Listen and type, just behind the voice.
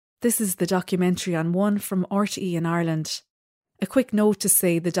This is the documentary on One from RTE in Ireland. A quick note to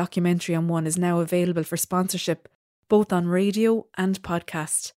say the documentary on One is now available for sponsorship, both on radio and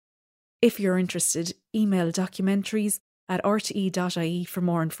podcast. If you're interested, email documentaries@rte.ie for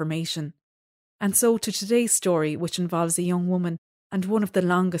more information. And so to today's story, which involves a young woman and one of the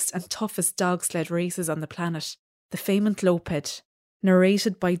longest and toughest dog sled races on the planet, the Féimeant Loped.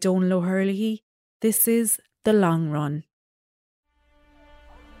 Narrated by Donal O'Herlihy, this is The Long Run.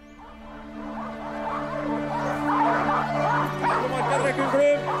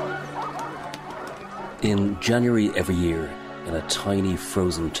 In January every year, in a tiny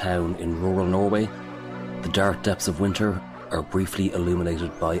frozen town in rural Norway, the dark depths of winter are briefly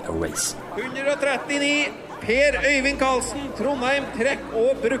illuminated by a race. 139, Per Øyvind Karlsen, Trondheim Trekk-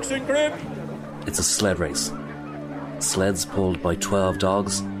 og Brukshundklubb. It's a sled race. Sleds pulled by 12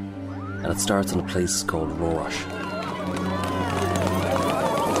 dogs, and it starts in a place called Rorash.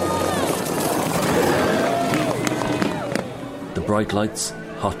 The bright lights,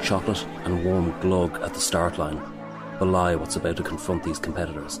 hot chocolate and warm glug at the start line belie what's about to confront these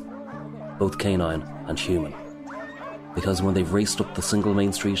competitors, both canine and human. Because when they've raced up the single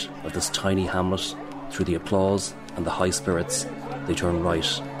main street of this tiny hamlet, through the applause and the high spirits, they turn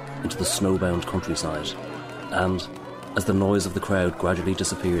right into the snowbound countryside. And, as the noise of the crowd gradually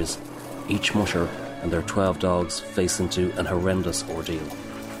disappears, each musher and their 12 dogs face into an horrendous ordeal.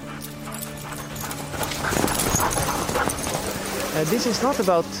 This is not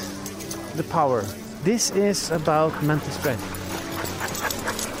about the power. This is about mental strength.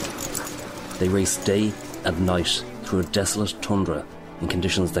 They race day and night through a desolate tundra in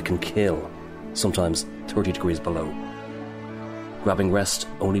conditions that can kill, sometimes 30 degrees below. Grabbing rest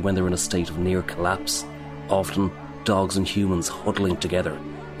only when they're in a state of near collapse, often dogs and humans huddling together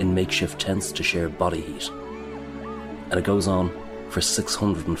in makeshift tents to share body heat. And it goes on for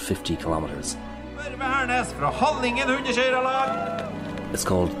 650 kilometres. It's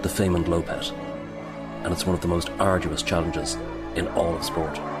called the Féimeant Loped, and it's one of the most arduous challenges in all of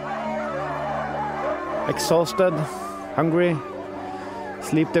sport. Exhausted, hungry,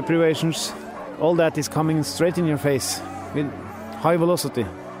 sleep deprivations, all that is coming straight in your face with high velocity.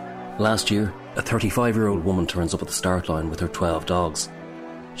 Last year, a 35-year-old woman turns up at the start line with her 12 dogs.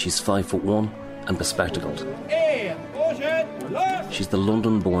 She's 5'1" and bespectacled. She's the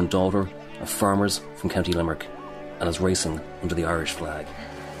London-born daughter of farmers from County Limerick and is racing under the Irish flag.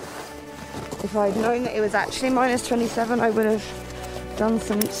 If I'd known that it was actually minus 27, I would have done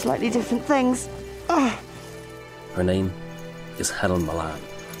some slightly different things. Oh. Her name is Helen Milan.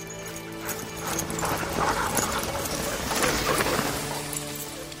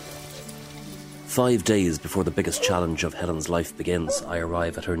 Five days before the biggest challenge of Helen's life begins, I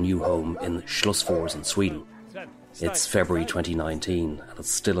arrive at her new home in Schlossfors in Sweden. It's February 2019, and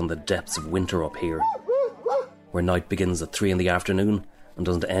it's still in the depths of winter up here, where night begins at 3 in the afternoon and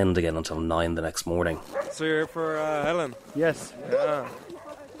doesn't end again until 9 the next morning. So you're for Helen? Yes. Yeah.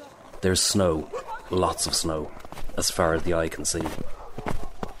 There's snow, lots of snow, as far as the eye can see.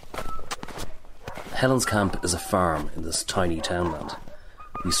 Helen's camp is a farm in this tiny townland.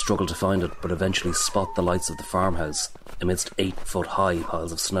 We struggle to find it, but eventually spot the lights of the farmhouse amidst 8-foot-high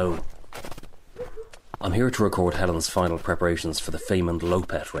piles of snow. I'm here to record Helen's final preparations for the Féimeant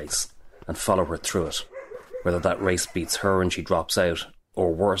Loped race and follow her through it, whether that race beats her and she drops out,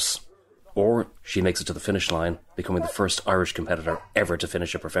 or worse, or she makes it to the finish line, becoming the first Irish competitor ever to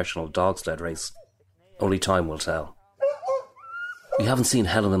finish a professional dog sled race. Only time will tell. We haven't seen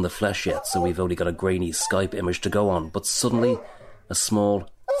Helen in the flesh yet, so we've only got a grainy Skype image to go on, but suddenly a small,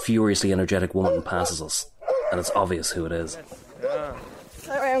 furiously energetic woman passes us, and it's obvious who it is.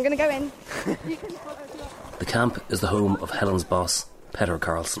 Sorry, I'm going to go in. The camp is the home of Helen's boss, Petter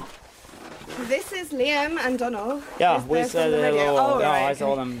Karlsson. This is Liam and Donald. Yeah, we said hello. Oh, yeah, right, I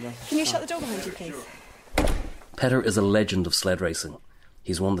saw them. Can you shut the door behind you, please? Petter is a legend of sled racing.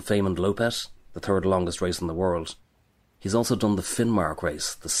 He's won the Féimeant Loped, the third longest race in the world. He's also done the Finnmark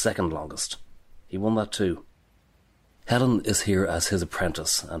race, the second longest. He won that too. Helen is here as his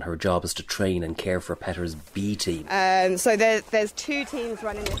apprentice, and her job is to train and care for Petter's B team. So there's two teams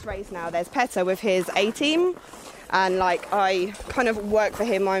running this race now. There's Petter with his A team, and I kind of work for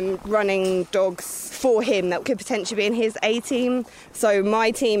him. I'm running dogs for him that could potentially be in his A team. So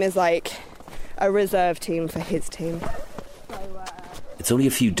my team is like a reserve team for his team. It's only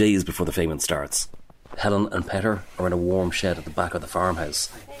a few days before the Féimeant starts. Helen and Petter are in a warm shed at the back of the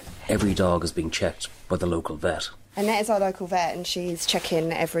farmhouse. Every dog is being checked by the local vet. Annette is our local vet, and she's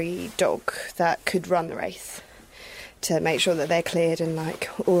checking every dog that could run the race to make sure that they're cleared and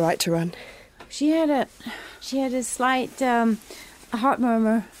all right to run. She had a slight heart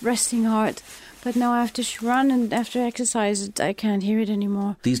murmur, resting heart. But now after run and after exercise, I can't hear it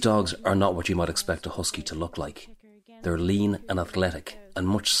anymore. These dogs are not what you might expect a husky to look like. They're lean and athletic and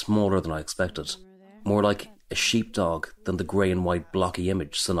much smaller than I expected. More like a sheepdog than the grey and white blocky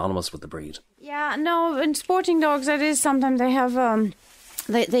image synonymous with the breed. Yeah, no, in sporting dogs that is sometimes they have,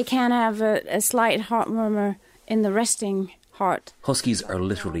 they can have a slight heart murmur in the resting heart. Huskies are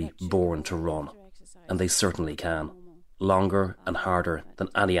literally born to run, and they certainly can. Longer and harder than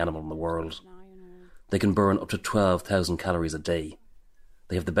any animal in the world. They can burn up to 12,000 calories a day.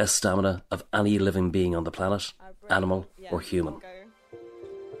 They have the best stamina of any living being on the planet, animal or human.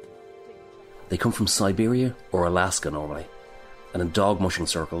 They come from Siberia or Alaska normally, and in dog mushing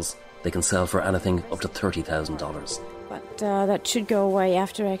circles, they can sell for anything up to $30,000. But that should go away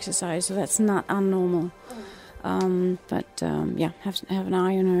after exercise, so that's not unnormal. Have an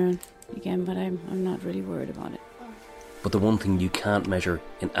eye on her again, but I'm not really worried about it. But the one thing you can't measure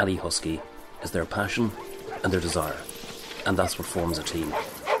in any husky is their passion and their desire. And that's what forms a team.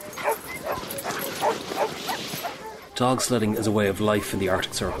 Dog sledding is a way of life in the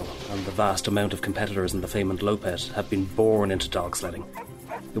Arctic Circle, and the vast amount of competitors in the Faymonde Lopet have been born into dog sledding.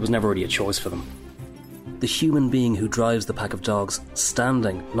 It was never really a choice for them. The human being who drives the pack of dogs,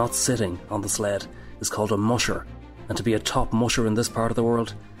 standing, not sitting, on the sled, is called a musher, and to be a top musher in this part of the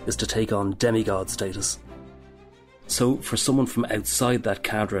world is to take on demigod status. So for someone from outside that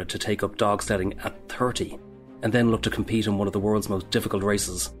cadre to take up dog sledding at 30 and then look to compete in one of the world's most difficult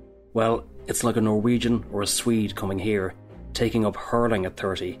races, well, it's like a Norwegian or a Swede coming here, taking up hurling at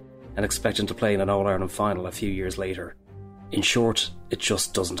 30 and expecting to play in an All-Ireland final a few years later. In short, it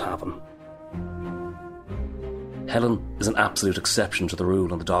just doesn't happen. Helen is an absolute exception to the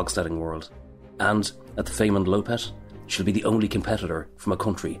rule in the dog sledding world, and at the Faymonde Lopet, she'll be the only competitor from a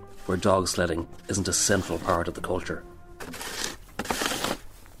country where dog sledding isn't a central part of the culture.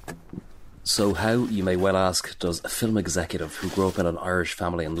 So how, you may well ask, does a film executive who grew up in an Irish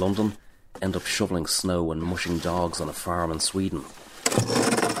family in London end up shoveling snow and mushing dogs on a farm in Sweden?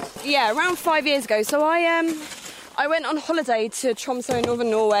 Yeah, around 5 years ago. So I went on holiday to Tromsø in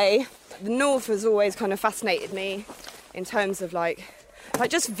northern Norway. The north has always kind of fascinated me in terms of like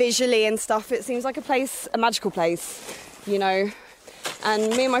just visually and stuff. It seems like a magical place, you know.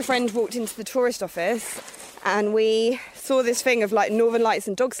 And me and my friend walked into the tourist office and we saw this thing of like Northern Lights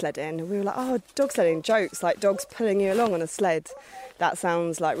and dog sledding. And we were like, oh, dog sledding, jokes, like dogs pulling you along on a sled. That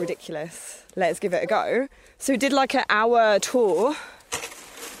sounds like ridiculous. Let's give it a go. So we did like an hour tour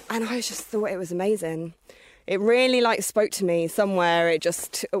and I just thought it was amazing. It really like spoke to me somewhere. It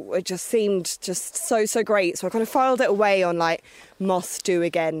just seemed just so great. So I kind of filed it away on like must do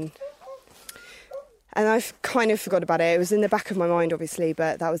again. And I've kind of forgot about it. It was in the back of my mind, obviously,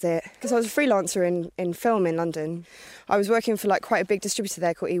 but that was it. Because I was a freelancer in film in London. I was working for like quite a big distributor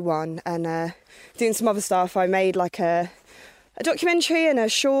there called E1 and doing some other stuff. I made like a documentary and a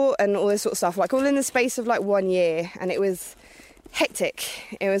short and all this sort of stuff, like all in the space of like 1 year. And it was hectic.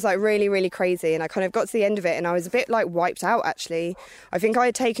 It was like really, really crazy. And I kind of got to the end of it and I was a bit like wiped out, actually. I think I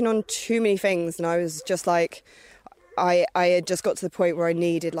had taken on too many things and I was just like, I had just got to the point where I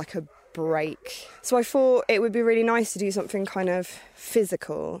needed like a break. So I thought it would be really nice to do something kind of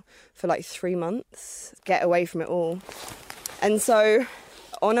physical for like 3 months, get away from it all. And so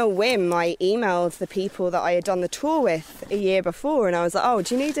on a whim, I emailed the people that I had done the tour with a year before and I was like, oh,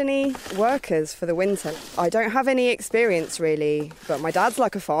 do you need any workers for the winter? I don't have any experience really, but my dad's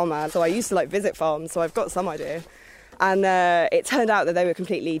like a farmer, so I used to like visit farms, so I've got some idea. And it turned out that they were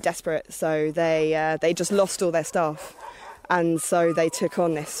completely desperate, so they just lost all their staff. And so they took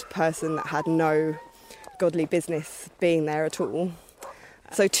on this person that had no godly business being there at all.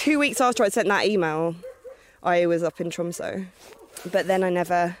 So 2 weeks after I sent that email, I was up in Tromsø. But then I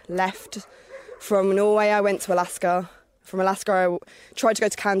never left. From Norway, I went to Alaska. From Alaska, I tried to go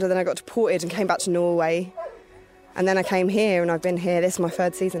to Canada, then I got deported and came back to Norway. And then I came here, and I've been here. This is my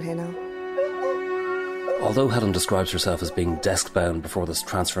 3rd season here now. Although Helen describes herself as being desk-bound before this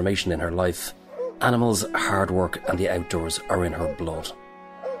transformation in her life, animals, hard work and the outdoors are in her blood.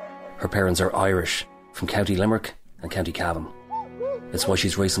 Her parents are Irish, from County Limerick and County Cavan. It's why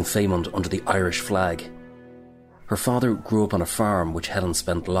she's racing Faymonde under the Irish flag. Her father grew up on a farm which Helen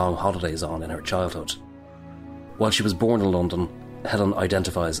spent long holidays on in her childhood. While she was born in London, Helen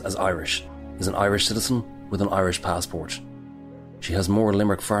identifies as Irish, is an Irish citizen with an Irish passport. She has more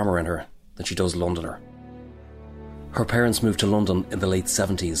Limerick farmer in her than she does Londoner. Her parents moved to London in the late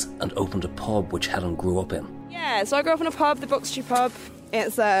 70s and opened a pub which Helen grew up in. Yeah, so I grew up in a pub, the Box Street pub.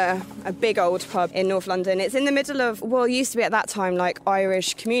 It's a big old pub in North London. It's in the middle of, well, it used to be at that time like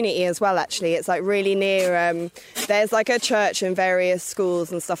Irish community as well, actually. It's like really near, there's like a church and various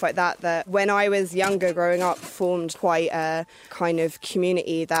schools and stuff like that that when I was younger growing up formed quite a kind of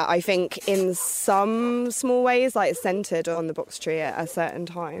community that I think in some small ways like centred on the Box Tree at a certain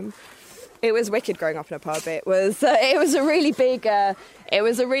time. It was wicked growing up in a pub. It was a really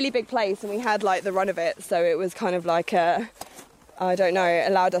big place, and we had like the run of it, so it was kind of like I don't know, it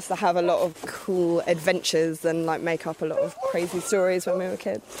allowed us to have a lot of cool adventures and like make up a lot of crazy stories when we were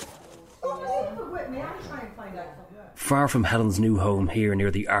kids. Far from Helen's new home here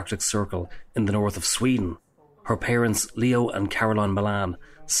near the Arctic Circle in the north of Sweden, her parents Leo and Caroline Milan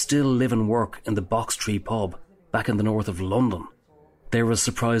still live and work in the Box Tree pub back in the north of London. They're as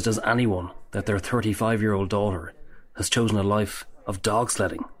surprised as anyone that their 35-year-old daughter has chosen a life of dog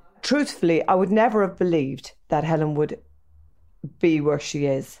sledding. Truthfully, I would never have believed that Helen would be where she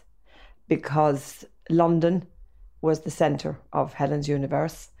is, because London was the centre of Helen's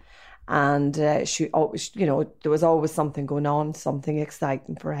universe, and she always, there was always something going on, something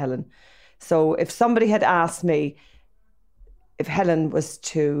exciting for Helen. So if somebody had asked me if Helen was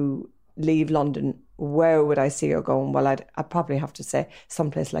to leave London, where would I see her going? Well, I'd probably have to say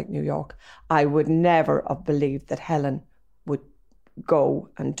someplace like New York. I would never have believed that Helen would go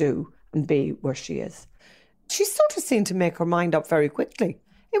and do and be where she is. She sort of seemed to make her mind up very quickly.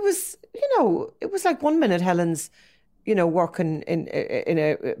 It was, it was like one minute Helen's, working in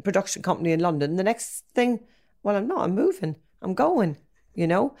a production company in London. The next thing, well, I'm not, I'm moving, I'm going,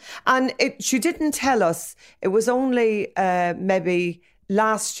 And she didn't tell us. It was only maybe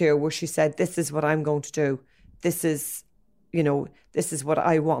last year where she said, this is what I'm going to do. This is what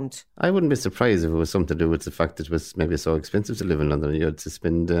I want. I wouldn't be surprised if it was something to do with the fact that it was maybe so expensive to live in London. You had to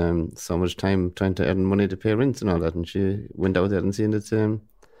spend so much time trying to earn money to pay rent and all that. And she went out there and seen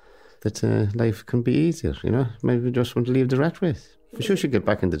that life can be easier, Maybe just want to leave the rat race. For sure she'd get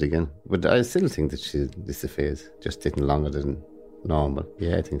back into it again. But I still think that this is a phase, just taking longer than normal.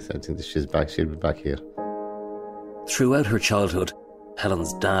 Yeah, I think so. I think that she'll be back here. Throughout her childhood,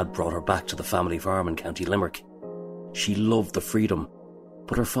 Helen's dad brought her back to the family farm in County Limerick. She loved the freedom,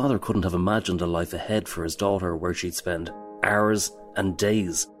 but her father couldn't have imagined a life ahead for his daughter where she'd spend hours and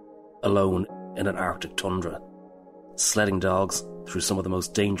days alone in an Arctic tundra, sledding dogs through some of the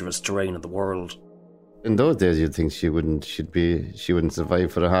most dangerous terrain in the world. In those days, you'd think she wouldn't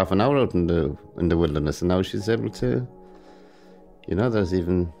survive for a half an hour out in the wilderness, and now she's able to. There's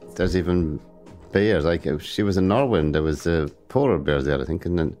even bears. Like she was in Norway, and there was polar bears there, I think,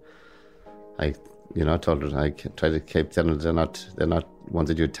 and then I told her, I tried to keep telling her they're not ones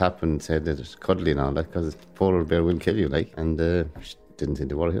that you tap and say that it's cuddly and all that, because polar bear will kill you, and she didn't seem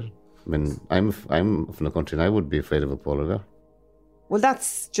to worry her. I mean, I'm from the country and I would be afraid of a polar bear. Well,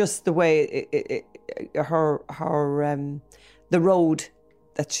 that's just the way the road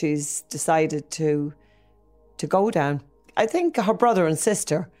that she's decided to go down. I think her brother and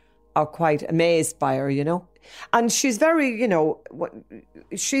sister are quite amazed by her, And she's very,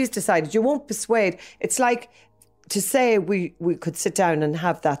 she's decided, you won't persuade. It's like to say we could sit down and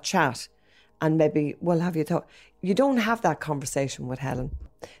have that chat and maybe, well, have you thought? You don't have that conversation with Helen.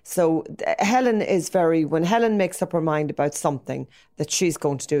 So Helen is when Helen makes up her mind about something that she's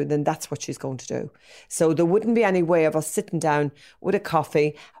going to do, then that's what she's going to do. So there wouldn't be any way of us sitting down with a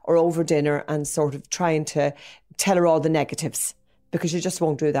coffee or over dinner and sort of trying to tell her all the negatives, because you just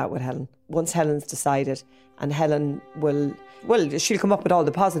won't do that with Helen. Once Helen's decided, and Helen she'll come up with all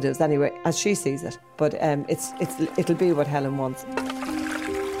the positives anyway, as she sees it. But it'll be what Helen wants.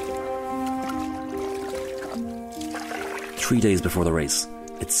 3 days before the race,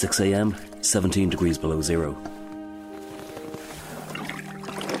 it's 6 a.m, 17 degrees below zero.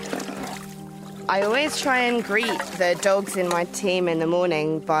 I always try and greet the dogs in my team in the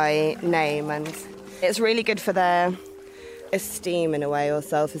morning by name, and it's really good for their esteem in a way, or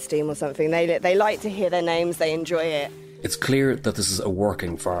self-esteem or something. They like to hear their names, they enjoy it. It's clear that this is a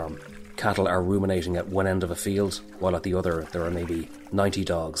working farm. Cattle are ruminating at one end of a field, while at the other there are maybe 90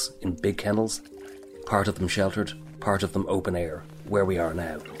 dogs in big kennels, part of them sheltered, part of them open air, where we are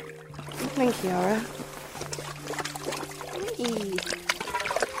now. Thank you, Yara.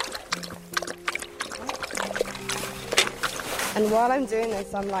 And while I'm doing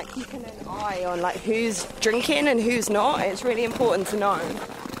this, I'm like keeping an eye on like who's drinking and who's not. It's really important to know.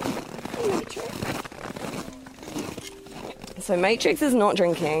 Hey, Matrix. So Matrix is not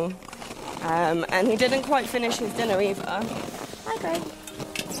drinking, and he didn't quite finish his dinner either. Hi, Greg.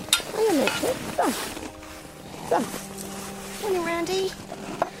 Hiya, Matrix. So. Morning, Randy.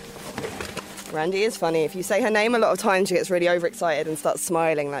 Randy is funny. If you say her name a lot of times, she gets really overexcited and starts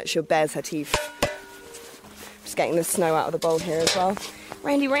smiling, like she'll bares her teeth. Just getting the snow out of the bowl here as well.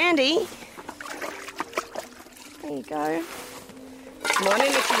 Randy. There you go.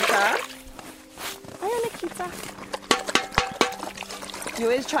 Morning, Nikita. Hiya, Nikita. You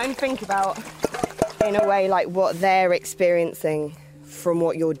always try and think about, in a way, like what they're experiencing from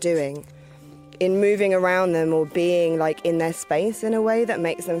what you're doing, in moving around them or being like in their space in a way that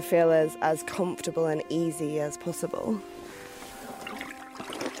makes them feel as comfortable and easy as possible.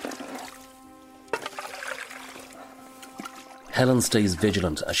 Helen stays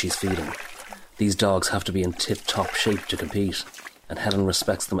vigilant as she's feeding. These dogs have to be in tip-top shape to compete, and Helen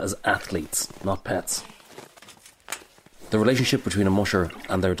respects them as athletes, not pets. The relationship between a musher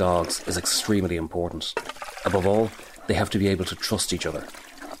and their dogs is extremely important. Above all, they have to be able to trust each other.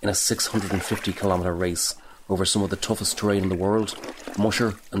 In a 650-kilometre race over some of the toughest terrain in the world,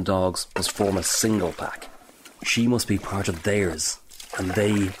 musher and dogs must form a single pack. She must be part of theirs, and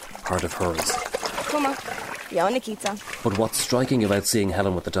they part of hers. Come on. Yeah, Nikita. But what's striking about seeing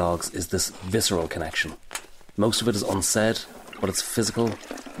Helen with the dogs is this visceral connection. Most of it is unsaid, but it's physical,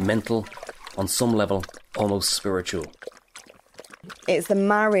 mental, on some level, almost spiritual. It's the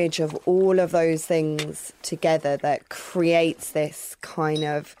marriage of all of those things together that creates this kind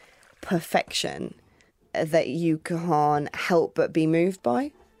of perfection that you can't help but be moved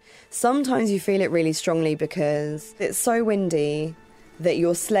by. Sometimes you feel it really strongly because it's so windy that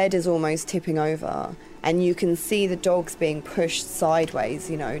your sled is almost tipping over and you can see the dogs being pushed sideways,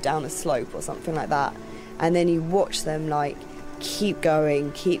 you know, down a slope or something like that. And then you watch them like keep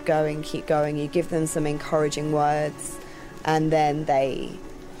going. You give them some encouraging words. And then they,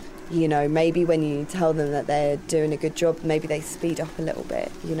 you know, maybe when you tell them that they're doing a good job, maybe they speed up a little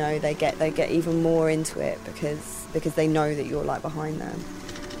bit. You know, they get even more into it because they know that you're like behind them.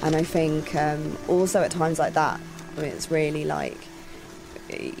 And I think also at times like that, I mean, it's really like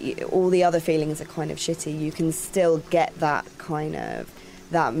all the other feelings are kind of shitty. You can still get that kind of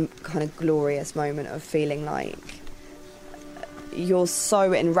glorious moment of feeling like you're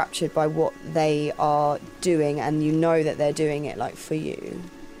so enraptured by what they are doing and you know that they're doing it like for you,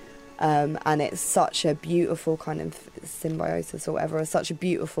 and it's such a beautiful kind of symbiosis or whatever, or such a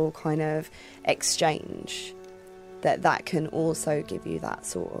beautiful kind of exchange that can also give you that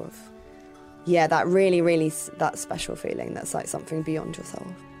sort of that really that special feeling that's like something beyond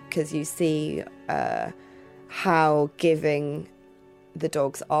yourself, because you see how giving the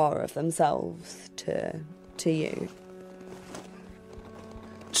dogs are of themselves to you.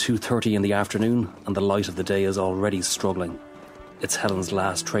 2:30 in the afternoon and the light of the day is already struggling. It's Helen's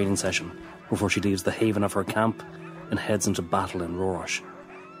last training session before she leaves the haven of her camp and heads into battle in Rorosh.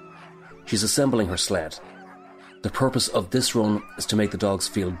 She's assembling her sled. The purpose of this run is to make the dogs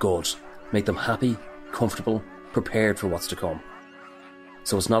feel good, make them happy, comfortable, prepared for what's to come.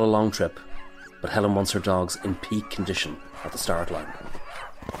 So it's not a long trip, but Helen wants her dogs in peak condition at the start line.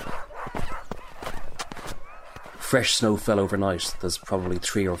 Fresh snow fell overnight. There's probably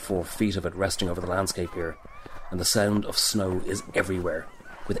 3 or 4 feet of it resting over the landscape here, and the sound of snow is everywhere,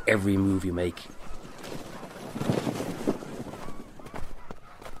 with every move you make.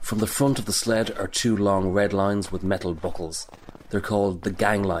 From the front of the sled are 2 long red lines with metal buckles. They're called the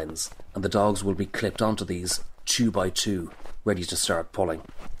gang lines, and the dogs will be clipped onto these 2 by 2, ready to start pulling.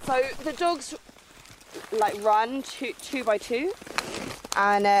 So the dogs like run two by 2.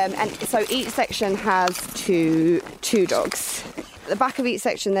 And so each section has two dogs. At the back of each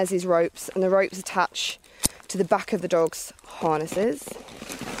section there's these ropes, and the ropes attach to the back of the dogs' harnesses.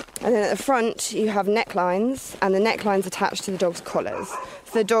 And then at the front you have necklines, and the necklines attached to the dogs' collars.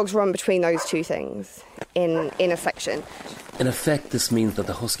 So the dogs run between those 2 things in a section. In effect, this means that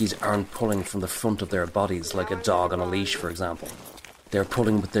the huskies aren't pulling from the front of their bodies like a dog on a leash, for example. They're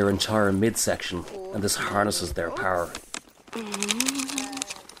pulling with their entire midsection, and this harnesses their power.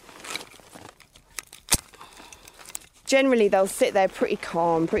 Generally, they'll sit there pretty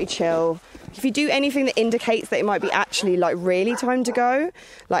calm, pretty chill. If you do anything that indicates that it might be actually like really time to go,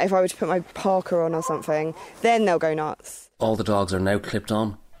 like if I were to put my parka on or something, then they'll go nuts. All the dogs are now clipped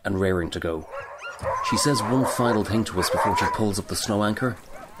on and raring to go. She says one final thing to us before she pulls up the snow anchor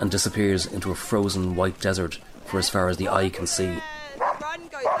and disappears into a frozen white desert for as far as the eye can see. The run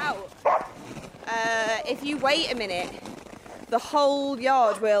goes out. If you wait a minute, the whole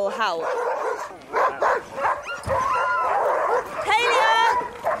yard will howl. Talia!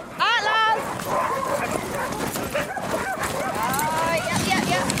 Atlas!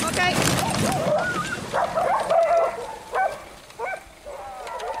 Yeah, okay.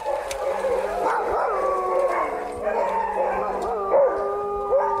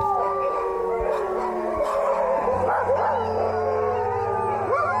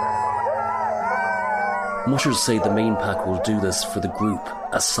 Mushers say the main pack will do this for the group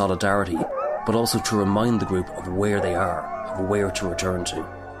as solidarity, but also to remind the group of where they are, of where to return to.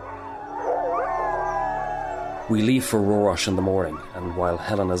 We leave for Rorash in the morning, and while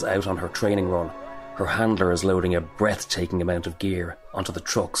Helen is out on her training run, her handler is loading a breathtaking amount of gear onto the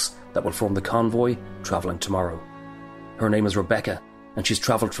trucks that will form the convoy travelling tomorrow. Her name is Rebecca, and she's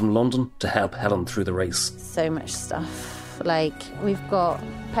travelled from London to help Helen through the race. So much stuff. Like,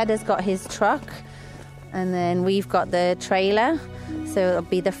 Pedder's got his truck, and then we've got the trailer, so it'll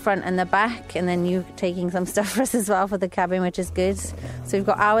be the front and the back, and then you taking some stuff for us as well for the cabin, which is good. So we've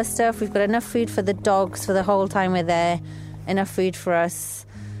got our stuff, we've got enough food for the dogs for the whole time we're there, enough food for us.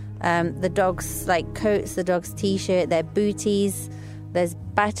 The dogs' coats, the dogs' t-shirt, their booties, there's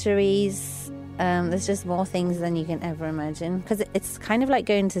batteries, there's just more things than you can ever imagine, because it's kind of like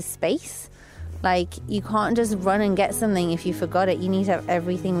going to space. Like, you can't just run and get something if you forgot it. You need to have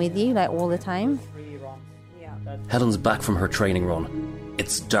everything with you, all the time. Helen's back from her training run.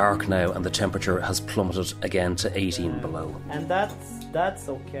 It's dark now and the temperature has plummeted again to 18 below. And that's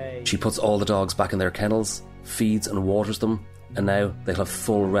okay. She puts all the dogs back in their kennels, feeds and waters them, and now they'll have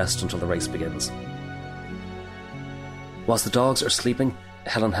full rest until the race begins. Whilst the dogs are sleeping,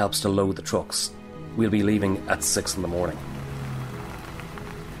 Helen helps to load the trucks. We'll be leaving at 6 in the morning.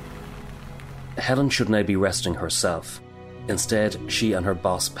 Helen should now be resting herself. Instead, she and her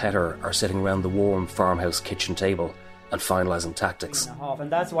boss Petter are sitting around the warm farmhouse kitchen table and finalising tactics.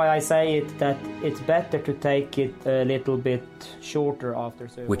 And that's why I say that it's better to take it a little bit shorter after.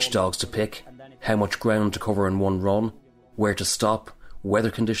 Which dogs to pick, how much ground to cover in one run, where to stop,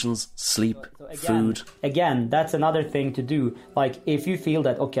 weather conditions, sleep, food. Again, that's another thing to do. If you feel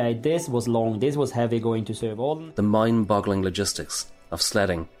that, okay, this was long, this was heavy going to serve all. The mind-boggling logistics of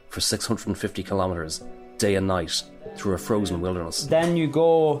sledding for 650 kilometres, day and night, through a frozen wilderness. Then you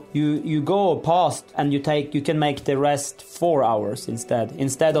go past and you can make the rest 4 hours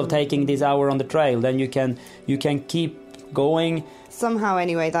instead of taking this hour on the trail. Then you can keep going. Somehow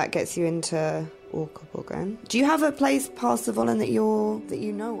anyway that gets you into Åkerbo again. Do you have a place past the Vollen that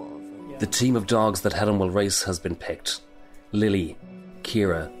you know of? The team of dogs that Helen will race has been picked. Lily,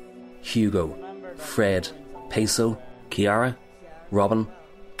 Kira, Hugo, Fred, Peso, Kiara, Robin,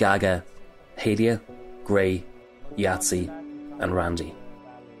 Gaga, Hadia, Gray, Yahtzee and Randy.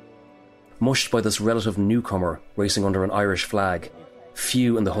 Mushed by this relative newcomer racing under an Irish flag,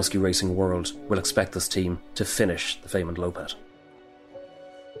 few in the husky racing world will expect this team to finish the Féimeann Lopet.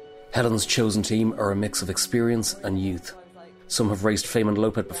 Helen's chosen team are a mix of experience and youth. Some have raced Féimeann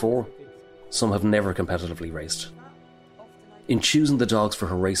Lopet before, some have never competitively raced. In choosing the dogs for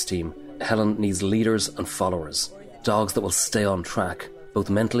her race team, Helen needs leaders and followers, dogs that will stay on track, both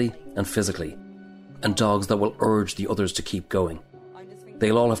mentally and physically, and dogs that will urge the others to keep going.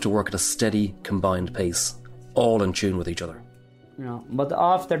 They'll all have to work at a steady, combined pace, all in tune with each other. Yeah, but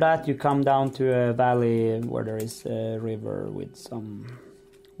after that you come down to a valley where there is a river with some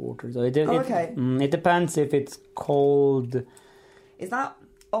water. So it depends if it's cold. Is that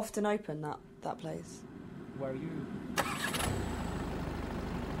often open, that place? Where are you?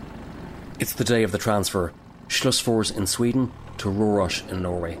 It's the day of the transfer, Schlussfors in Sweden to Rorash in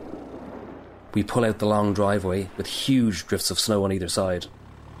Norway. We pull out the long driveway with huge drifts of snow on either side.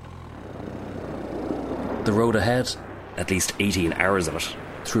 The road ahead, at least 18 hours of it,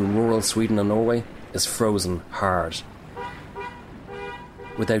 through rural Sweden and Norway, is frozen hard.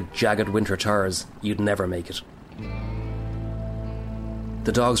 Without jagged winter tyres, you'd never make it.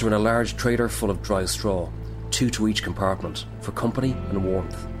 The dogs are in a large trailer full of dry straw, 2 to each compartment, for company and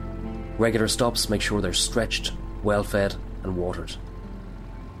warmth. Regular stops make sure they're stretched, well fed and watered.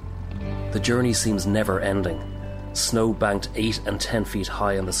 The journey seems never ending. Snow banked 8 and 10 feet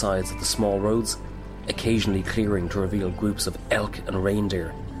high on the sides of the small roads, occasionally clearing to reveal groups of elk and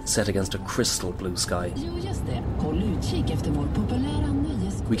reindeer set against a crystal blue sky.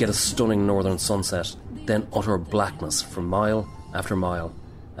 We get a stunning northern sunset, then utter blackness for mile after mile,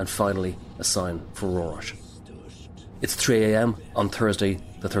 and finally a sign for Rorash. It's 3 a.m. on Thursday,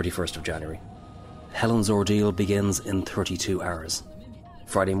 the 31st of January. Helen's ordeal begins in 32 hours.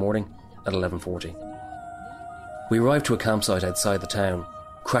 Friday morning at 11:40. We arrive to a campsite outside the town,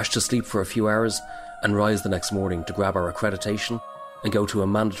 crash to sleep for a few hours, and rise the next morning to grab our accreditation and go to a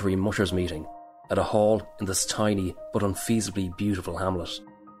mandatory mushers meeting at a hall in this tiny but unfeasibly beautiful hamlet.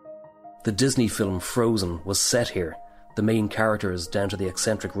 The Disney film Frozen was set here. The main characters, down to the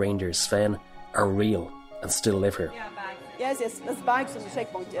eccentric reindeer Sven, are real and still live here. Yes, there's bags on the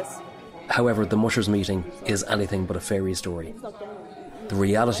checkpoint, yes. However, the mushers meeting is anything but a fairy story. The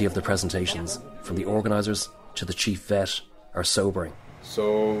reality of the presentations, from the organisers to the chief vet, are sobering.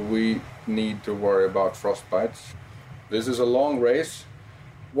 so we need to worry about frostbites. This is a long race.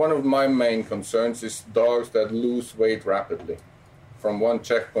 One of my main concerns is dogs that lose weight rapidly. From one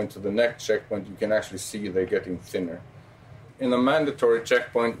checkpoint to the next checkpoint, you can actually see they're getting thinner. In a mandatory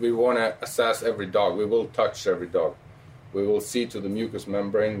checkpoint, we want to assess every dog. We will touch every dog. We will see to the mucous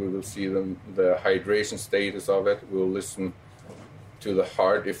membrane. We will see the hydration status of it. We will listen to the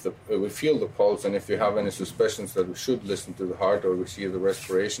heart. If we feel the pulse, and if you have any suspicions that we should listen to the heart, or we see the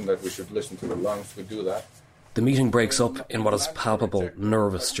respiration that we should listen to the lungs, we do that. The meeting breaks up in what is palpable,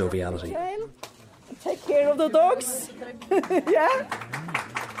 nervous joviality. Take care of the dogs. Yeah.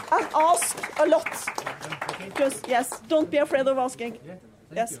 And ask a lot. Just, yes, don't be afraid of asking.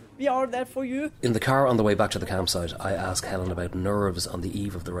 Yes, we are there for you. In the car on the way back to the campsite, I ask Helen about nerves on the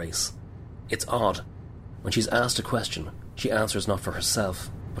eve of the race. It's odd. When she's asked a question, she answers not for herself,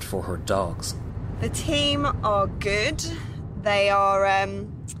 but for her dogs. The team are good. They are,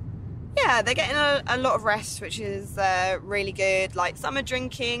 they're getting a lot of rest, which is really good. Like, some are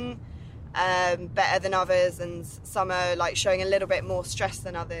drinking better than others, and some are like showing a little bit more stress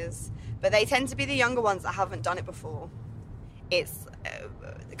than others. But they tend to be the younger ones that haven't done it before. It's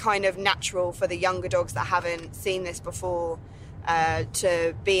kind of natural for the younger dogs that haven't seen this before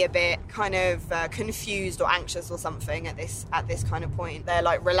to be a bit kind of confused or anxious or something at this kind of point. They're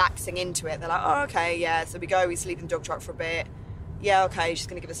like relaxing into it. They're like, oh, okay, yeah, so we sleep in the dog truck for a bit. Yeah, okay, she's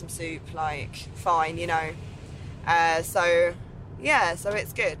going to give us some soup, like, fine, you know. So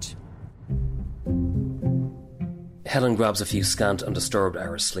it's good. Helen grabs a few scant and disturbed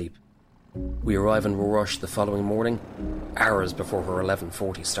hours' sleep. We arrive in Rush the following morning, hours before her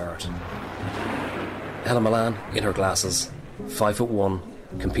 11:40 start. Helen Milan, in her glasses, 5'1",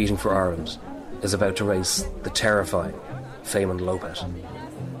 competing for Ireland, is about to race the terrifying Feynman Lopet.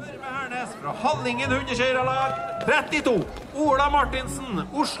 Fra Hallingin hundekjørerlag, 32, Ola Martinsen,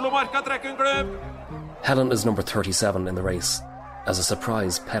 Oslomarka Trekking-klubb. Helen is number 37 in the race. As a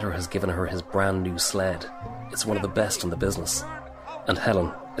surprise, Petter has given her his brand new sled. It's one of the best in the business. And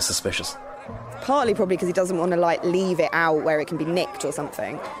Helen is suspicious. Partly probably because he doesn't want to like leave it out where it can be nicked or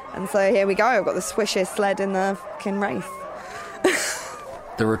something. And so here we go, I've got the swishiest sled in the fucking race.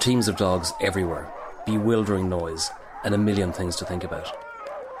 There are teams of dogs everywhere, bewildering noise, and a million things to think about.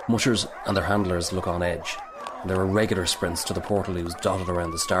 Mushers and their handlers look on edge, and there are regular sprints to the portaloos dotted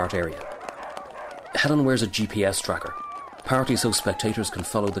around the start area. Helen wears a GPS tracker, partly so spectators can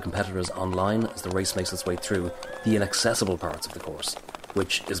follow the competitors online as the race makes its way through the inaccessible parts of the course,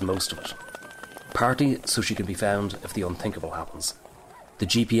 which is most of it. Partly so she can be found if the unthinkable happens. The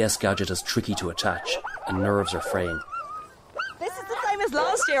GPS gadget is tricky to attach, and nerves are fraying. This is the same as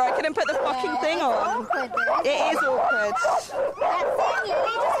last year. I couldn't put the fucking thing on. It is awkward.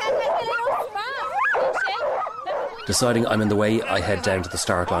 Deciding I'm in the way, I head down to the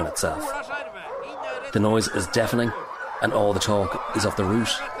start line itself. The noise is deafening, and all the talk is of the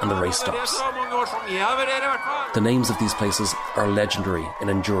route and the race stops. The names of these places are legendary in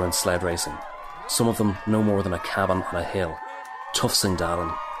endurance sled racing. Some of them no more than a cabin on a hill.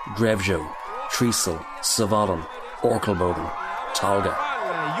 Tufsingdalen, Drevjo, Trysil, Savallen, Orkelboden, Talga.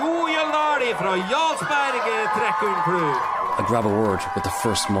 I grab a word with the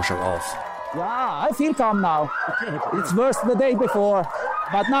first musher off. Yeah, I feel calm now. It's worse the day before.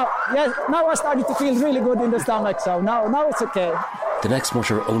 But now I started to feel really good in the stomach, so now it's okay. The next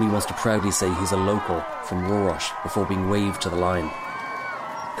musher only wants to proudly say he's a local from Rush before being waved to the line.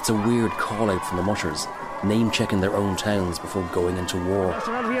 It's a weird call-out from the mushers, name-checking their own towns before going into war.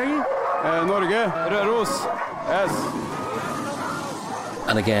 Norge, Røros, yes.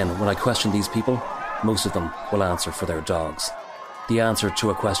 And again, when I question these people, most of them will answer for their dogs. The answer to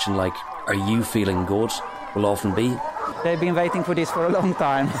a question like, "Are you feeling good?" will often be, "They've been waiting for this for a long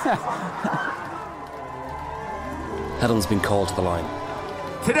time." Helen's been called to the line.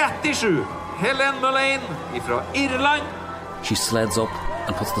 37, Helen Milan fra Irland. She sleds up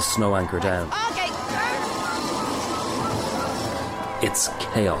and puts the snow anchor down. Okay. It's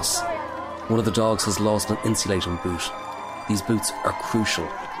chaos. One of the dogs has lost an insulating boot. These boots are crucial.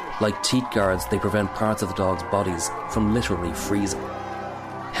 Like teat guards, they prevent parts of the dog's bodies from literally freezing.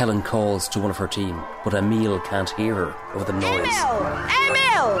 Helen calls to one of her team, but Emil can't hear her over the noise.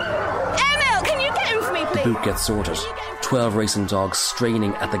 Emil, can you get him for me, please? The boot gets sorted. 12 racing dogs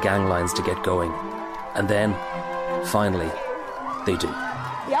straining at the gang lines to get going. And then, finally, they do.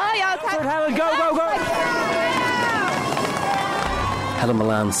 Yeah, Helen, go! Helen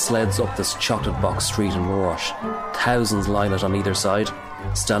Milan sleds up this chocolate box street in Rush. Thousands line it on either side,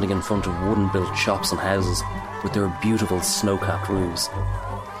 standing in front of wooden-built shops and houses with their beautiful snow-capped roofs.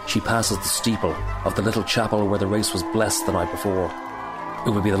 She passes the steeple of the little chapel where the race was blessed the night before, It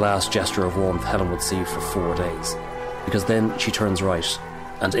would be the last gesture of warmth Helen would see for 4 days, because then she turns right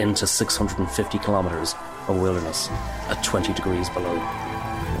and into 650 kilometres of wilderness at 20 degrees below.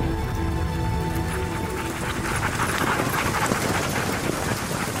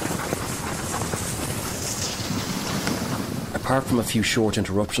 Apart from a few short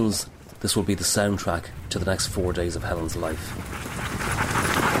interruptions, this will be the soundtrack to the next 4 days of Helen's life.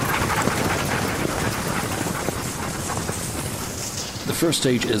 The first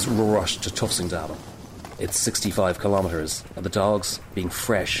stage is Rush to Tufsingdalen. It's 65 kilometres, and the dogs, being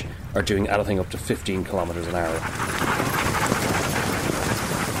fresh, are doing anything up to 15 kilometres an hour.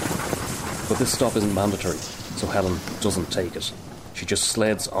 But this stop isn't mandatory, so Helen doesn't take it. She just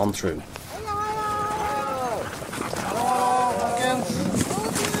sleds on through.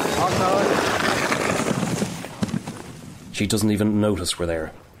 She doesn't even notice we're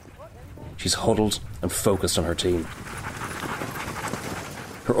there. She's huddled and focused on her team.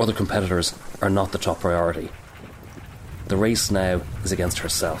 Her other competitors are not the top priority. The race now is against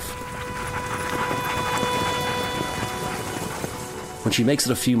herself. When she makes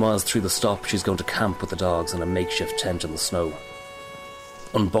it a few miles through the stop, she's going to camp with the dogs in a makeshift tent in the snow.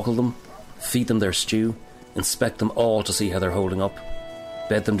 Unbuckle them, feed them their stew, inspect them all to see how they're holding up,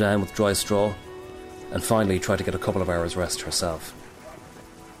 bed them down with dry straw, and finally try to get a couple of hours rest herself.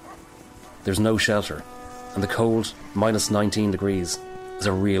 There's no shelter, and the cold, minus 19 degrees, is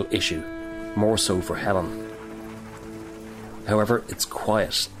a real issue, more so for Helen. However, it's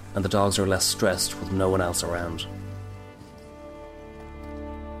quiet, and the dogs are less stressed with no one else around.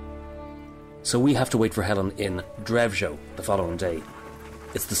 So we have to wait for Helen in Drevjo the following day.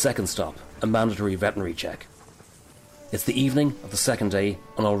 It's the second stop, a mandatory veterinary check. It's the evening of the second day,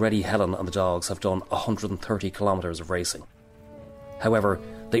 and already Helen and the dogs have done 130 kilometres of racing. However,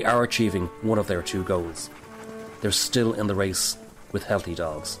 they are achieving one of their two goals. They're still in the race with healthy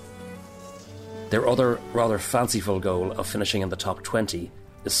dogs. Their other, rather fanciful goal of finishing in the top 20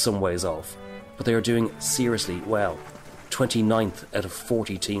 is some ways off, but they are doing seriously well, 29th out of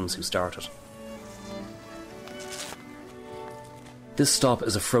 40 teams who started. This stop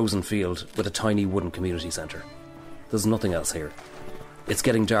is a frozen field with a tiny wooden community centre. There's nothing else here. It's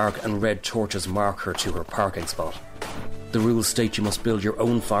getting dark and red torches mark her to her parking spot. The rules state you must build your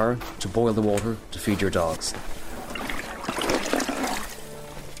own fire to boil the water to feed your dogs.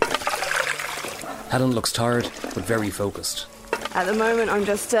 Helen looks tired but very focused. At the moment I'm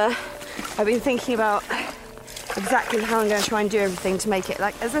just, I've been thinking about exactly how I'm going to try and do everything to make it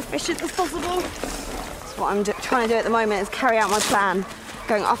like as efficient as possible. So what I'm trying to do at the moment is carry out my plan,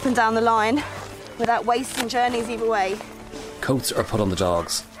 going up and down the line without wasting journeys either way. Coats are put on the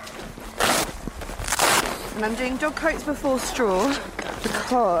dogs. And I'm doing dog coats before straw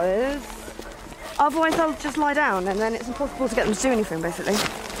because otherwise they'll just lie down and then it's impossible to get them to do anything basically.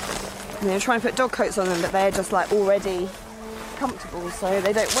 And they're trying to put dog coats on them but they're just like already comfortable so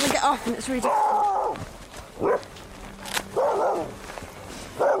they don't want to get up and it's really difficult.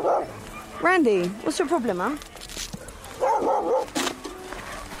 Randy, what's your problem, man?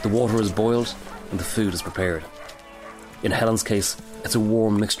 The water is boiled and the food is prepared. In Helen's case, it's a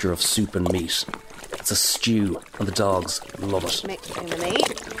warm mixture of soup and meat. It's a stew and the dogs love it. Mixing the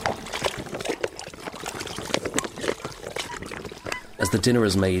meat. As the dinner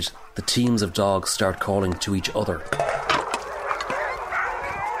is made, the teams of dogs start calling to each other. There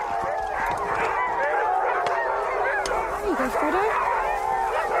you go, Frodo.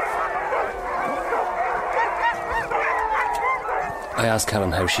 I ask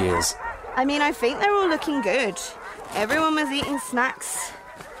Helen how she is. I mean, I think they're all looking good. Everyone was eating snacks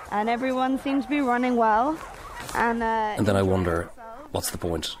and everyone seemed to be running well. And then I wonder, what's the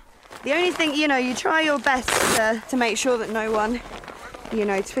point? The only thing, you try your best to make sure that no one,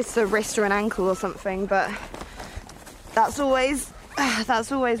 twists a wrist or an ankle or something, but that's always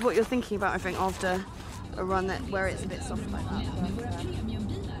what you're thinking about, I think, after a run where it's a bit soft like that.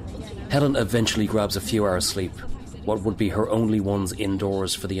 Helen eventually grabs a few hours sleep, what would be her only ones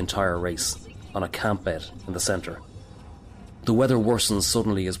indoors for the entire race, on a camp bed in the centre. The weather worsens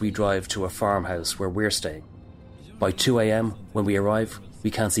suddenly as we drive to a farmhouse where we're staying. By 2 a.m, when we arrive, we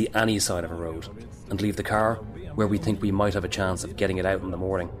can't see any side of a road and leave the car where we think we might have a chance of getting it out in the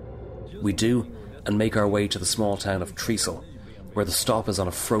morning. We do, and make our way to the small town of Trysil, where the stop is on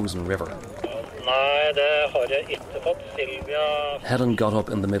a frozen river. Helen got up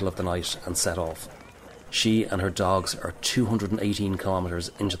in the middle of the night and set off. She and her dogs are 218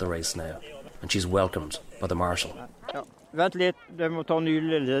 kilometres into the race now, and she's welcomed by the marshal.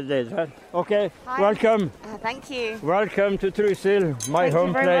 Okay, welcome. Thank you. Welcome to Trysil, my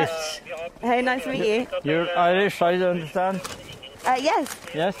home place. Hey, nice to meet you. You're Irish, I understand. Yes.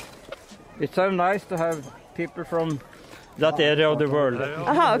 Yes. It's so nice to have people from that area of the world.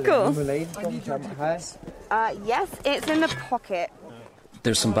 Cool. Yes, it's in the pocket.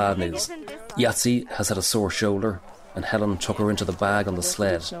 There's some bad news. Yahtzee has had a sore shoulder, and Helen took her into the bag on the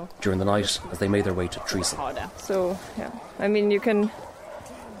sled during the night as they made their way to Treason. So, yeah, I mean, you can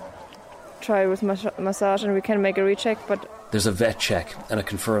try with massage and we can make a recheck, but there's a vet check and it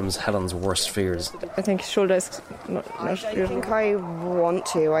confirms Helen's worst fears. I think shoulder is not I think I want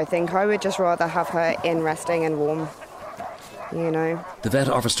to. I think I would just rather have her in resting and warm, you know. The vet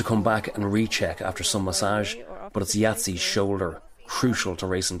offers to come back and recheck after some massage, but it's Yahtzee's shoulder, crucial to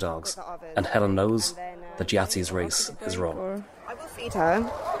racing dogs, and Helen knows that Yahtzee's race is run. I will feed her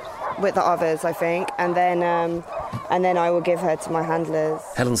with the others, I think, and then I will give her to my handlers.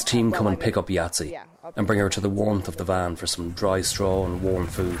 Helen's team come and pick up Yahtzee and bring her to the warmth of the van for some dry straw and warm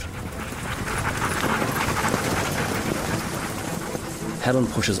food. Helen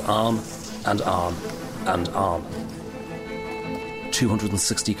pushes on and on and on.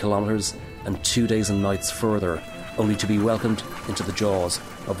 260 kilometres and 2 days and nights further, only to be welcomed into the jaws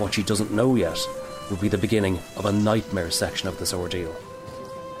of what she doesn't know yet will be the beginning of a nightmare section of this ordeal.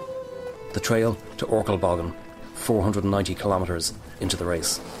 The trail to Orkelbogen, 490 kilometres into the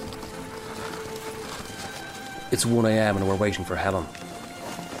race. It's 1 a.m. and we're waiting for Helen.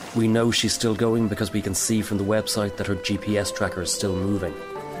 We know she's still going because we can see from the website that her GPS tracker is still moving.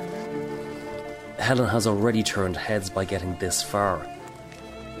 Helen has already turned heads by getting this far.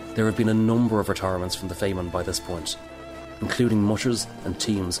 There have been a number of retirements from the Fayman by this point, including mushers and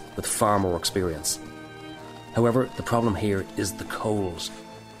teams with far more experience. However, the problem here is the cold.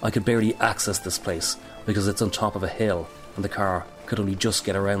 I could barely access this place because it's on top of a hill and the car could only just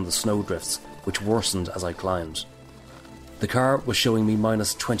get around the snowdrifts, which worsened as I climbed. The car was showing me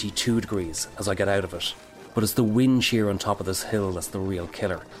minus 22 degrees as I get out of it, but it's the wind shear on top of this hill that's the real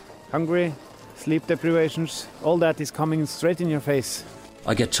killer. Hungry, sleep deprivations, all that is coming straight in your face.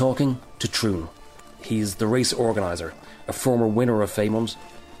 I get talking to Troon. He's the race organiser, a former winner of Faymond,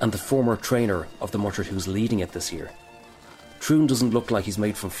 and the former trainer of the Muttert who's leading it this year. Troon doesn't look like he's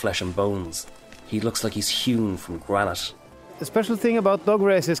made from flesh and bones. He looks like he's hewn from granite. The special thing about dog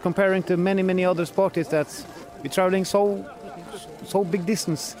races comparing to many other sports is that we're travelling so big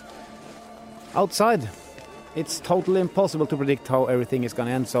distance outside. It's totally impossible to predict how everything is going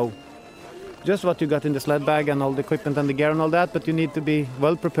to end. So just what you got in the sled bag and all the equipment and the gear and all that, but you need to be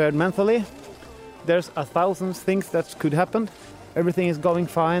well prepared mentally. There's 1,000 things that could happen. Everything is going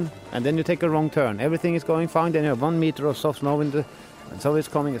fine, and then you take a wrong turn. Everything is going fine, then you have 1 meter of soft snow and so it's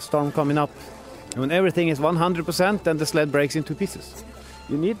coming, a storm coming up. And when everything is 100%, then the sled breaks into pieces.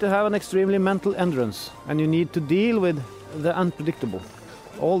 You need to have an extremely mental endurance, and you need to deal with the unpredictable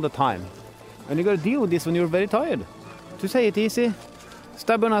all the time. And you got to deal with this when you're very tired. To say it easy,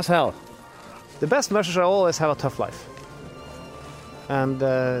 stubborn as hell. The best measures always have a tough life. And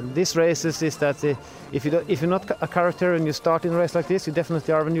this races is that if you're not a character and you start in a race like this, you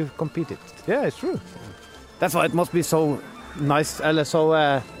definitely are when you compete it. Yeah, it's true. That's why it must be so nice.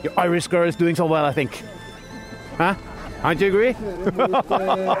 So your Irish girl is doing so well, I think. Huh? Don't you agree?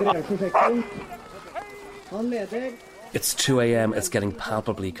 It's 2 a.m. It's getting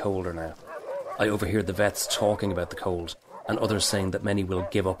palpably colder now. I overhear the vets talking about the cold and others saying that many will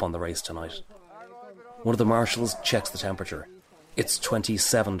give up on the race tonight. One of the marshals checks the temperature. It's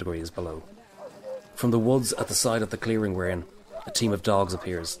 27 degrees below. From the woods at the side of the clearing we're in, a team of dogs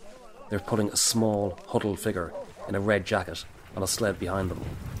appears. They're putting a small, huddled figure in a red jacket on a sled behind them.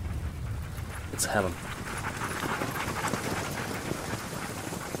 It's Helen.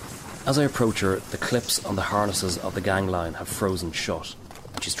 As I approach her, the clips on the harnesses of the gang line have frozen shut,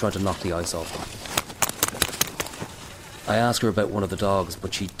 and she's trying to knock the ice off them. I ask her about one of the dogs,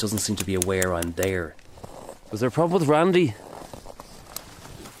 but she doesn't seem to be aware I'm there. Was there a problem with Randy?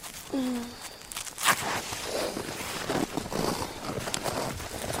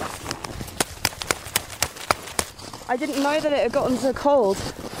 I didn't know that it had gotten so cold.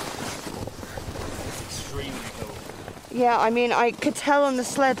 Extremely cold. Yeah, I mean, I could tell on the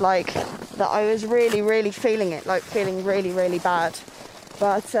sled, like, that I was really feeling it, like, feeling really bad.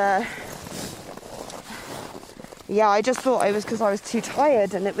 But, yeah, I just thought it was because I was too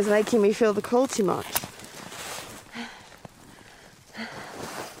tired and it was making me feel the cold too much.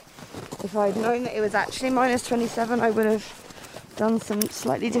 If I'd known that it was actually minus 27, I would have done some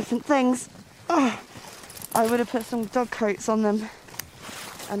slightly different things. Oh, I would have put some dog coats on them,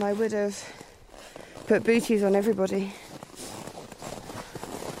 and I would have put booties on everybody.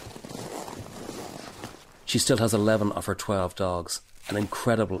 She still has 11 of her 12 dogs, an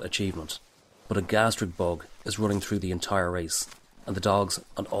incredible achievement. But a gastric bug is running through the entire race, and the dogs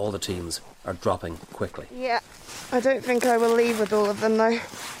on all the teams are dropping quickly. Yeah, I don't think I will leave with all of them though.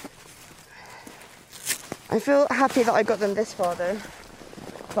 I feel happy that I got them this far though.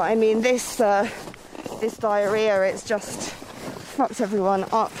 But I mean this diarrhea, it's just fucked everyone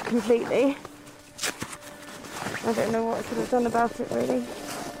up completely. I don't know what I could have done about it really.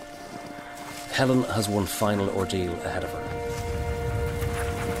 Helen has one final ordeal ahead of her.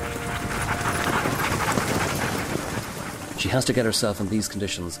 She has to get herself in these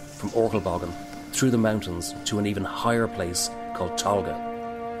conditions from Orkelbogen through the mountains to an even higher place called Tolga.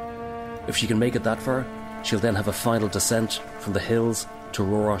 If she can make it that far, she'll then have a final descent from the hills to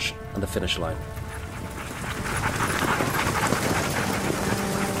Rorosh and the finish line.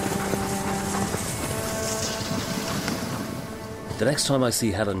 The next time I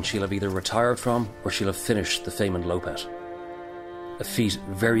see Helen, she'll have either retired from or she'll have finished the Fehmarn Lopet. A feat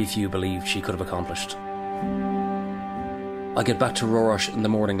very few believed she could have accomplished. I get back to Rorosh in the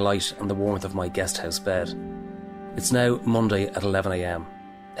morning light and the warmth of my guest house bed. It's now Monday at 11 a.m.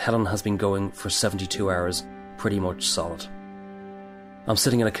 Helen has been going for 72 hours, pretty much solid. I'm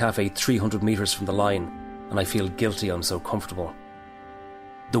sitting in a cafe 300 metres from the line, and I feel guilty I'm so comfortable.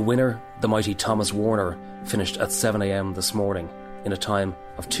 The winner, the mighty Thomas Warner, finished at 7 a.m. this morning in a time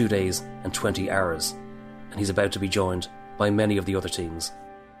of 2 days and 20 hours, and he's about to be joined by many of the other teams.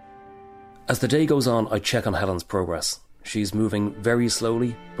 As the day goes on, I check on Helen's progress. She's moving very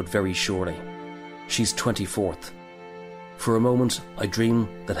slowly, but very surely. She's 24th. For a moment, I dream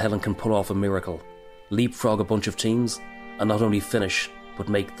that Helen can pull off a miracle, leapfrog a bunch of teams, and not only finish, but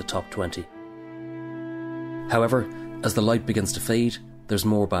make the top 20. However, as the light begins to fade, there's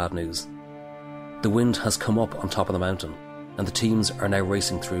more bad news. The wind has come up on top of the mountain, and the teams are now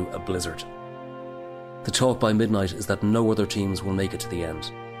racing through a blizzard. The talk by midnight is that no other teams will make it to the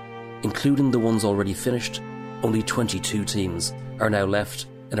end. Including the ones already finished, only 22 teams are now left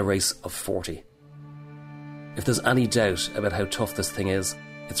in a race of 40. If there's any doubt about how tough this thing is,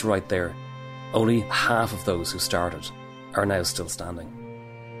 it's right there. Only half of those who started are now still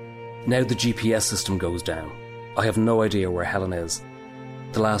standing. Now the GPS system goes down. I have no idea where Helen is.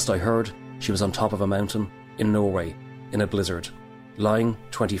 The last I heard, she was on top of a mountain in Norway in a blizzard, lying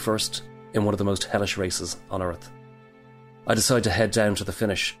 21st in one of the most hellish races on earth. I decide to head down to the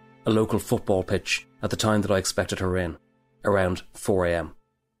finish, a local football pitch at the time that I expected her in, around 4 a.m.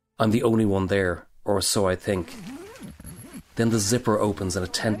 I'm the only one there, or so I think. Then the zipper opens in a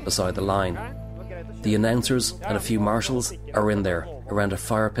tent beside the line. The announcers and a few marshals are in there, around a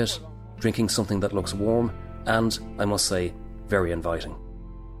fire pit, drinking something that looks warm and, I must say, very inviting.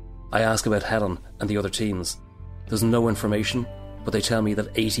 I ask about Helen and the other teams. There's no information, but they tell me that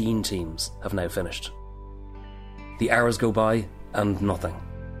 18 teams have now finished. The hours go by and nothing.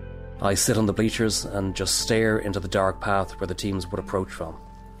 I sit on the bleachers and just stare into the dark path where the teams would approach from.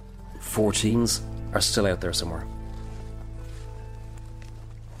 4 teams are still out there somewhere.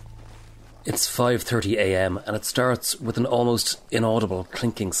 It's 5:30 a.m. and it starts with an almost inaudible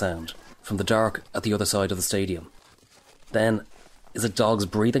clinking sound from the dark at the other side of the stadium. Then, is it dogs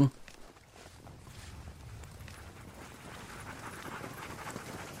breathing?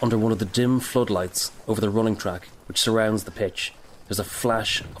 Under one of the dim floodlights over the running track which surrounds the pitch, there's a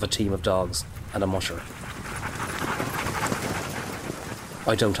flash of a team of dogs and a musher.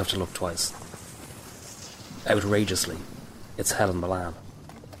 I don't have to look twice. Outrageously, it's Helen Milan.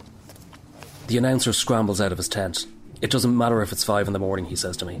 The announcer scrambles out of his tent. It doesn't matter if it's 5 a.m, he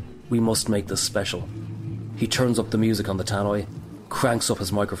says to me. We must make this special. He turns up the music on the tannoy, cranks up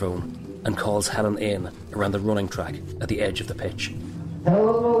his microphone, and calls Helen in around the running track at the edge of the pitch.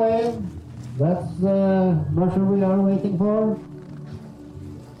 Helen Milan, that's the musher we are waiting for.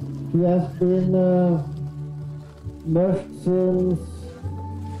 She has been mushed since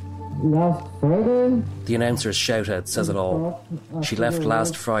last Friday. The announcer's shout-out says it all. She left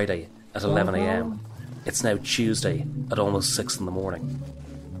last Friday at 11 a.m. It's now Tuesday at almost 6 a.m.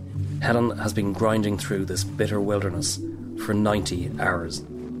 Helen has been grinding through this bitter wilderness for 90 hours.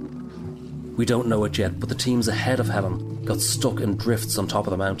 We don't know it yet, but the teams ahead of Helen got stuck in drifts on top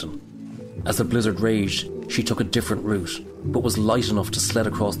of the mountain. As the blizzard raged, she took a different route, but was light enough to sled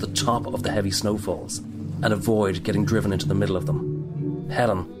across the top of the heavy snowfalls and avoid getting driven into the middle of them.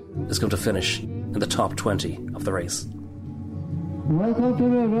 Helen is going to finish in the top 20 of the race. Welcome to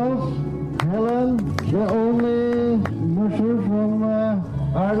Røros. Helen, the only musher from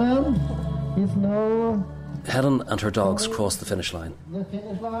Ireland, is now... Helen and her dogs cross the finish line. The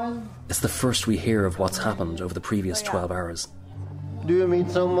finish line. It's the first we hear of what's happened over the previous 12 hours. Do you meet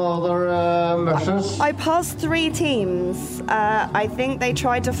some other mushers? I passed 3 teams. I think they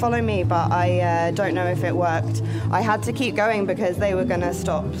tried to follow me, but I don't know if it worked. I had to keep going because they were going to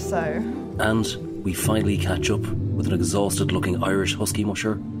stop, so... And we finally catch up with an exhausted-looking Irish husky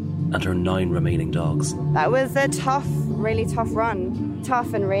musher and her 9 remaining dogs. That was a tough, really tough run.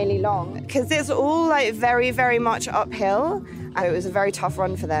 Tough and really long. Because it's all like very, very much uphill, and it was a very tough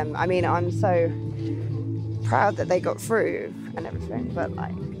run for them. I mean, I'm so proud that they got through and everything, but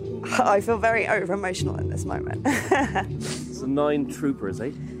like, I feel very over-emotional in this moment. So 9 troopers,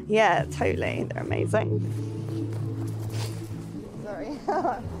 eh? Yeah, totally. They're amazing. Sorry.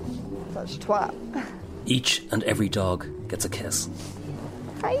 Such a twat. Each and every dog gets a kiss.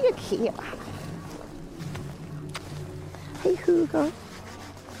 Hi, Kira. Hey, Hugo.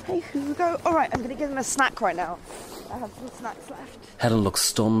 Hey, Hugo. All right, I'm going to give him a snack right now. I have some snacks left. Helen looks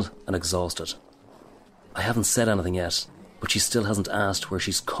stunned and exhausted. I haven't said anything yet, but she still hasn't asked where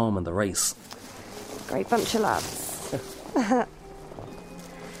she's come in the race. Great bunch of lads.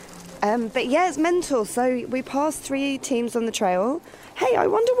 But yeah, it's mental. So we passed 3 teams on the trail. Hey, I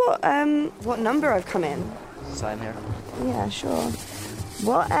wonder what number I've come in. Same here. Yeah, sure.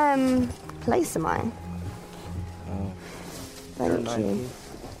 What place am I? Thank you.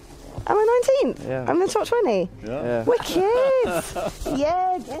 Am I 19th? Yeah. I'm in the top 20? Yeah. Wicked!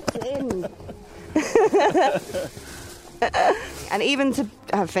 Yeah, get in. And even to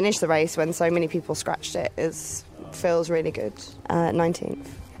have finished the race when so many people scratched it feels really good. 19th.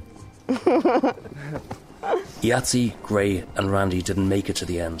 Yahtzee, Gray and Randy didn't make it to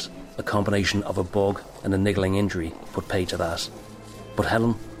the end. A combination of a bug and a niggling injury put pay to that. But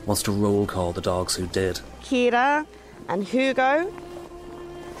Helen wants to roll call the dogs who did. Kira and Hugo.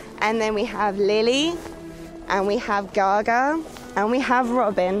 And then we have Lily. And we have Gaga. And we have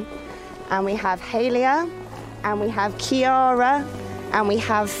Robin. And we have Halia. And we have Kiara. And we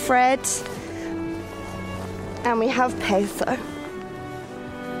have Fred. And we have Peso.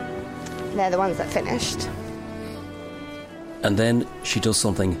 They're the ones that finished. And then she does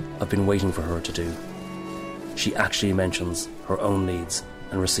something I've been waiting for her to do. She actually mentions her own needs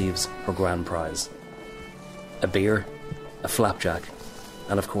and receives her grand prize. A beer, a flapjack,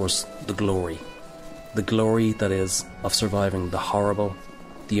 and of course the glory. The glory that is of surviving the horrible,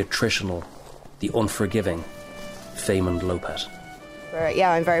 the attritional, the unforgiving Feymond Lopet.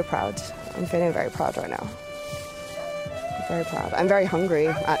 Yeah, I'm very proud. I'm feeling very proud right now. I'm very proud. I'm very hungry,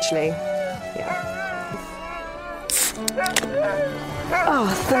 actually. Yeah. Oh,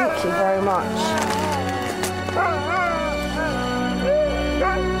 thank you very much.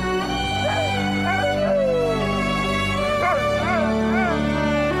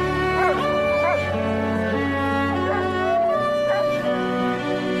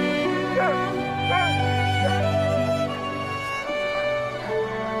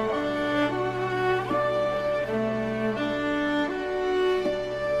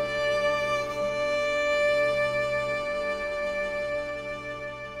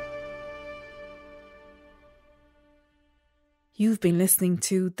 You've been listening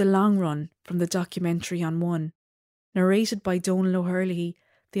to The Long Run from the documentary on One. Narrated by Donal O'Hurley,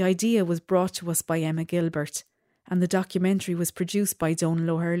 the idea was brought to us by Emma Gilbert, and the documentary was produced by Donal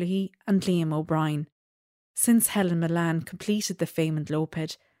O'Hurley and Liam O'Brien. Since Helen Milan completed the Feymond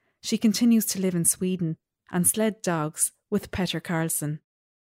Lopet, she continues to live in Sweden and sled dogs with Petter Karlsson.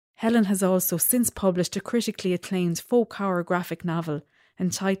 Helen has also since published a critically acclaimed folk horror graphic novel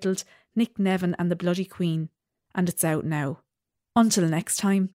entitled Nick Nevin and the Bloody Queen, and it's out now. Until next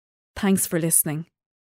time, thanks for listening.